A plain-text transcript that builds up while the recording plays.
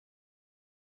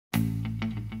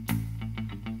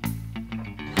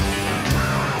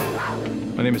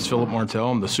My name is Philip Martell.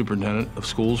 I'm the superintendent of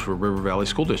schools for River Valley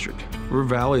School District. River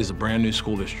Valley is a brand new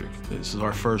school district. This is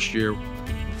our first year.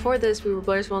 Before this, we were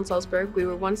Blairsville and Salzburg. We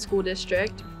were one school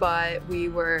district, but we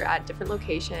were at different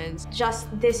locations. Just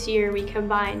this year, we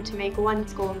combined to make one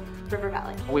school, River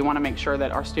Valley. We want to make sure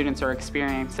that our students are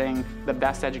experiencing the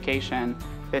best education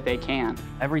that they can.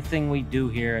 Everything we do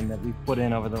here and that we've put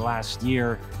in over the last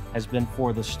year has been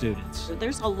for the students.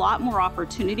 There's a lot more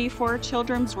opportunity for our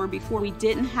children, where before we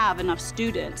didn't have enough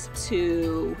students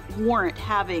to warrant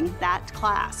having that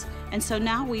class. And so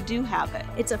now we do have it.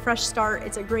 It's a fresh start.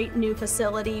 It's a great new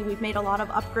facility. We've made a lot of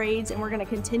upgrades, and we're going to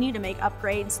continue to make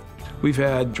upgrades. We've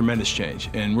had tremendous change,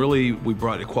 and really we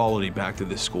brought equality back to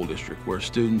this school district where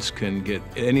students can get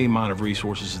any amount of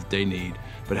resources that they need,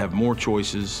 but have more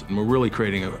choices, and we're really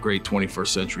creating a great 21st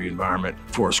century environment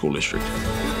for our school district.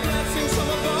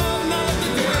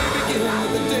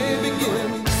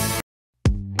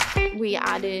 We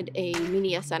added a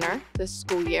media center this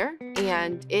school year,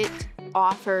 and it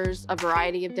offers a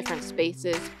variety of different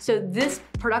spaces. So this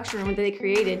production room that they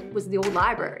created was the old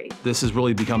library. This has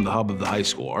really become the hub of the high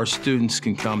school. Our students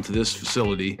can come to this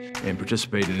facility and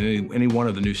participate in any one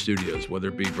of the new studios, whether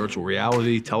it be virtual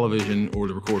reality, television, or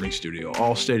the recording studio,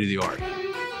 all state of the art.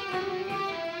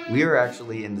 We are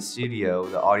actually in the studio,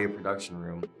 the audio production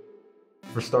room.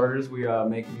 For starters, we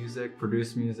make music,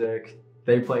 produce music.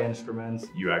 They play instruments.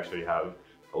 You actually have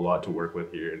a lot to work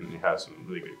with here, and you have some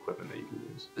really good equipment that you can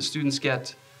use. The students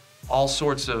get all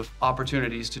sorts of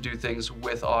opportunities to do things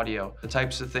with audio, the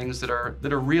types of things that are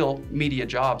real media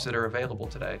jobs that are available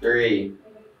today. 3,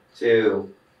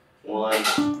 2,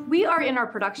 1. We are in our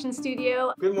production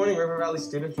studio. Good morning, River Valley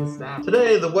students and staff.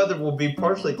 Today, the weather will be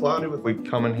partially cloudy. We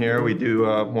come in here, we do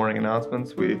morning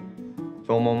announcements, we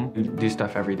film them. We do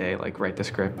stuff every day, like write the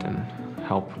script and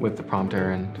help with the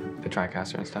prompter and the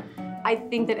TriCaster and stuff. I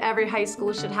think that every high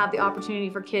school should have the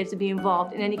opportunity for kids to be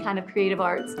involved in any kind of creative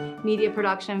arts, media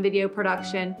production, video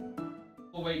production.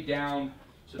 All the way down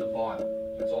to the bottom.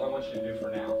 That's all I want you to do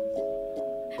for now.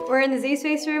 We're in the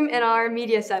Z-Space room in our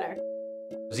media center.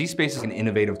 Z-Space is an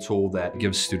innovative tool that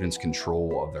gives students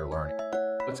control of their learning.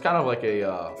 It's kind of like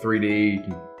a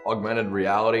 3D augmented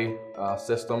reality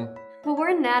system. Well, we're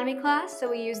in anatomy class, so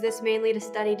we use this mainly to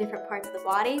study different parts of the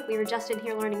body. We were just in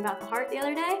here learning about the heart the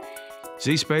other day.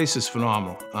 Z-Space is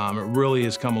phenomenal. It really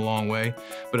has come a long way,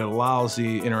 but it allows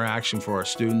the interaction for our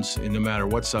students in no matter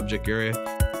what subject area.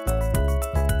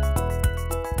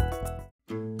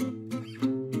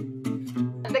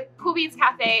 The Cool Beans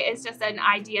Cafe is just an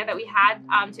idea that we had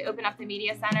to open up the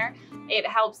media center. It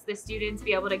helps the students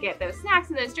be able to get those snacks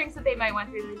and those drinks that they might want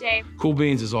through the day. Cool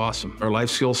Beans is awesome. Our life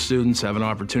skills students have an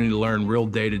opportunity to learn real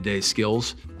day-to-day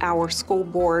skills. Our school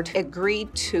board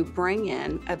agreed to bring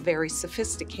in a very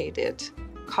sophisticated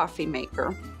coffee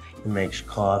maker. It makes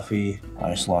coffee,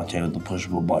 iced latte with the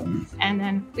pushable button. And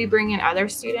then we bring in other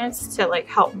students to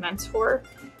help mentor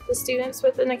the students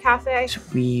within the cafe. So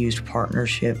we used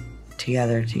partnership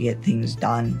together to get things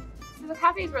done. The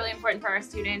cafe is really important for our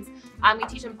students. We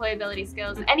teach employability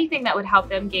skills and anything that would help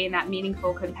them gain that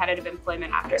meaningful competitive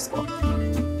employment after school.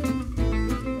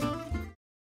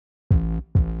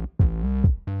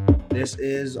 This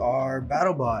is our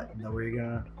BattleBot that we're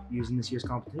gonna use in this year's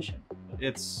competition.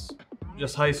 It's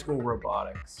just high school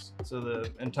robotics. So the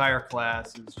entire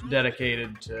class is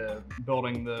dedicated to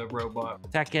building the robot.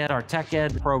 Our Tech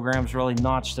Ed program's really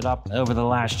notched it up over the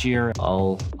last year.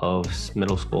 All of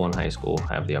middle school and high school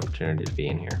have the opportunity to be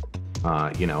in here.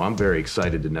 I'm very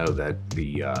excited to know that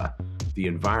the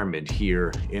environment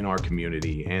here in our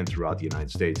community and throughout the United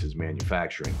States is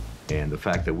manufacturing. And the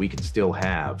fact that we can still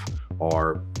have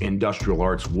our industrial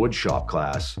arts woodshop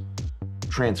class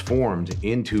transformed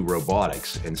into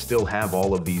robotics and still have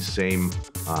all of these same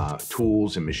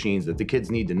tools and machines that the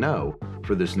kids need to know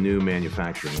for this new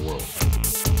manufacturing world.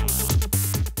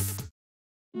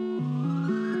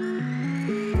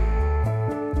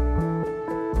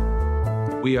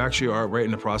 We actually are right in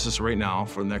the process right now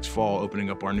for next fall opening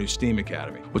up our new STEAM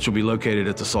Academy, which will be located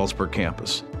at the Salzburg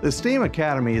campus. The STEAM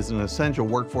Academy is an essential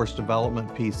workforce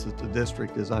development piece that the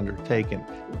district has undertaken.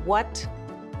 What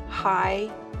high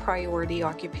priority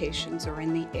occupations are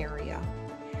in the area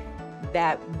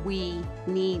that we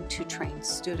need to train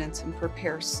students and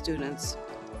prepare students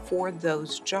for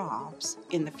those jobs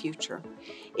in the future?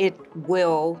 It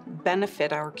will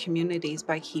benefit our communities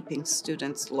by keeping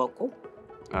students local.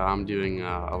 I'm doing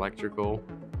electrical,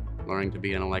 learning to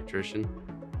be an electrician.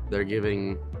 They're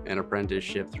giving an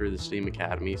apprenticeship through the STEAM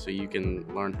Academy, so you can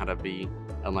learn how to be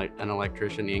an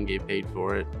electrician and get paid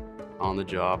for it on the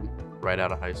job right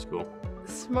out of high school.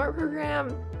 SMART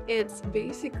program, it's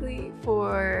basically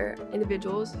for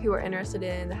individuals who are interested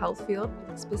in the health field,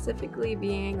 specifically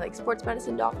being like sports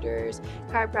medicine doctors,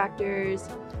 chiropractors,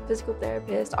 physical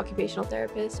therapists, occupational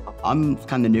therapists. I'm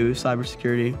kind of new to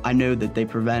cybersecurity. I know that they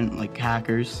prevent like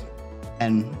hackers,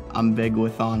 and I'm big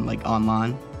with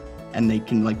online, and they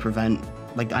can prevent,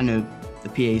 I know the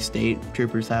PA State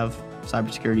Troopers have a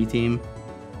cybersecurity team.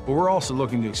 But we're also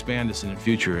looking to expand this in the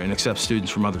future and accept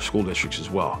students from other school districts as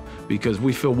well, because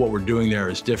we feel what we're doing there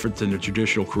is different than the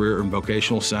traditional career and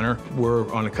vocational center.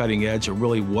 We're on the cutting edge of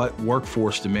really what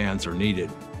workforce demands are needed.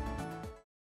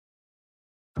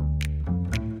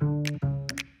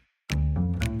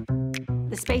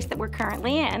 The space that we're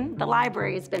currently in, the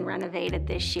library has been renovated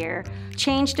this year,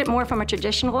 changed it more from a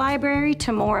traditional library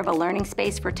to more of a learning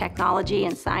space for technology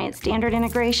and science standard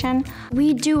integration.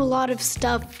 We do a lot of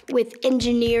stuff with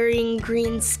engineering,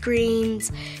 green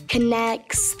screens,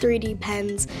 Connects, 3D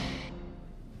pens.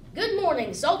 Good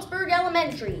morning, Salzburg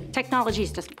Elementary. Technology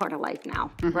is just a part of life now,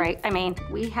 right? I mean,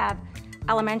 we have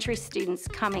elementary students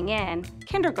coming in,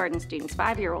 kindergarten students,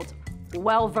 5-year-olds,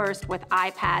 well-versed with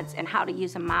iPads and how to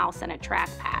use a mouse and a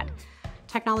trackpad.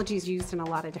 Technology is used in a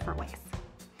lot of different ways.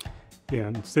 Yeah,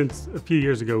 and since a few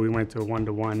years ago, we went to a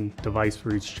one-to-one device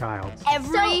for each child.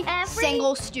 Every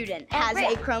single student has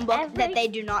a Chromebook that they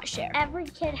do not share. Every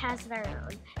kid has their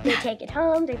own. They take it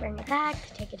home, they bring it back,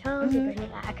 take it home, they bring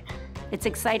it back. It's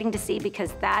exciting to see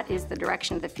because that is the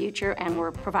direction of the future, and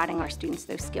we're providing our students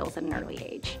those skills at an early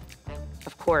age.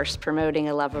 Of course, promoting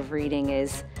a love of reading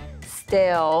is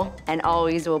still and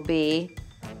always will be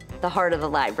the heart of the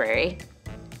library,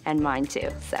 and mine too,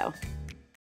 so.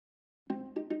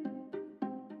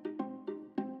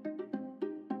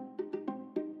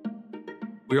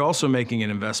 We're also making an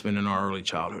investment in our early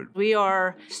childhood. We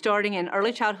are starting an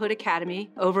early childhood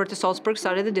academy over at the Salzburg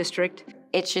side of the district.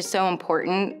 It's just so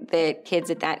important that kids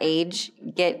at that age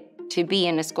get to be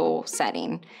in a school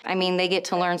setting. I mean, they get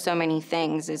to learn so many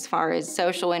things as far as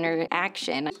social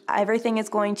interaction. Everything is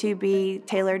going to be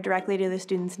tailored directly to the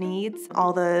students' needs.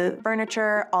 All the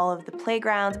furniture, all of the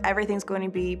playgrounds, everything's going to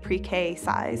be pre-K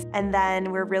size. And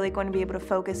then we're really going to be able to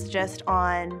focus just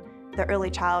on the early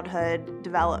childhood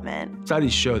development.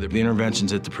 Studies show that the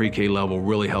interventions at the pre-K level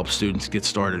really help students get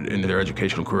started in their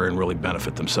educational career and really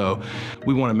benefit them. So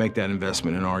we want to make that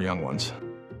investment in our young ones.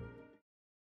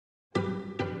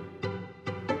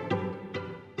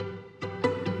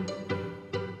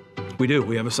 We do.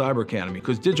 We have a cyber academy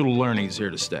because digital learning is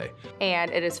here to stay. And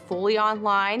it is fully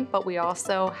online, but we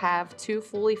also have 2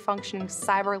 fully functioning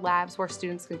cyber labs where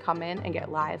students can come in and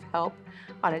get live help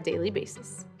on a daily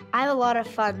basis. I have a lot of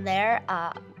fun there.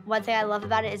 One thing I love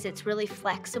about it is it's really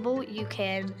flexible. You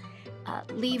can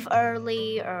leave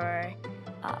early or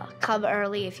come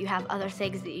early if you have other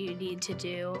things that you need to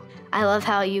do. I love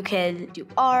how you can do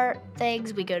art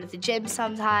things. We go to the gym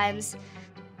sometimes.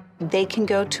 They can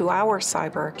go to our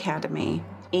cyber academy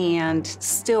and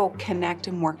still connect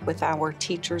and work with our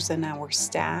teachers and our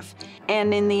staff.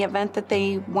 And in the event that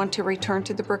they want to return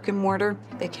to the brick and mortar,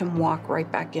 they can walk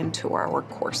right back into our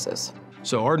courses.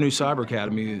 So our new cyber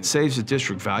academy saves the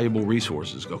district valuable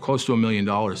resources, go close to $1 million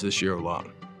this year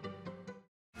alone.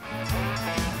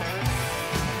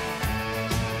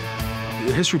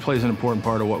 History plays an important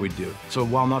part of what we do. So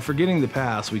while not forgetting the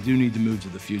past, we do need to move to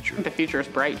the future. The future is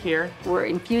bright here. We're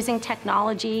infusing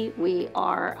technology. We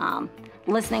are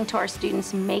listening to our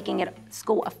students, making it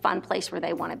school a fun place where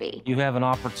they want to be. You have an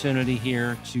opportunity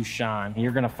here to shine.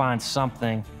 You're going to find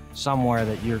something somewhere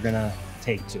that you're going to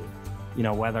take to. You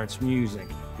know, whether it's music,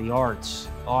 the arts,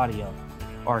 audio,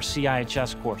 or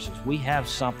CIHS courses, we have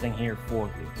something here for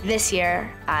you. This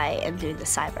year, I am doing the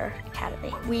Cyber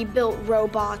Academy. We built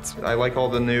robots. I like all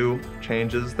the new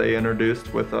changes they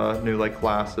introduced with new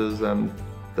classes and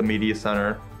the media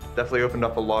center. Definitely opened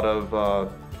up a lot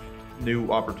of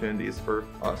new opportunities for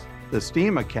us. The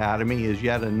STEAM Academy is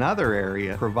yet another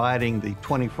area providing the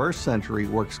 21st century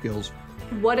work skills.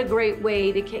 What a great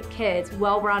way to get kids,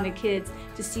 well-rounded kids,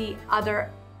 to see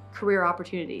other career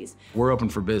opportunities. We're open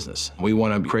for business. We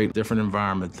want to create a different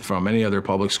environment from any other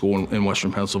public school in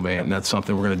Western Pennsylvania, and that's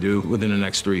something we're going to do within the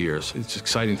next 3 years. It's an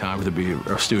exciting time to be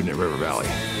a student at River Valley.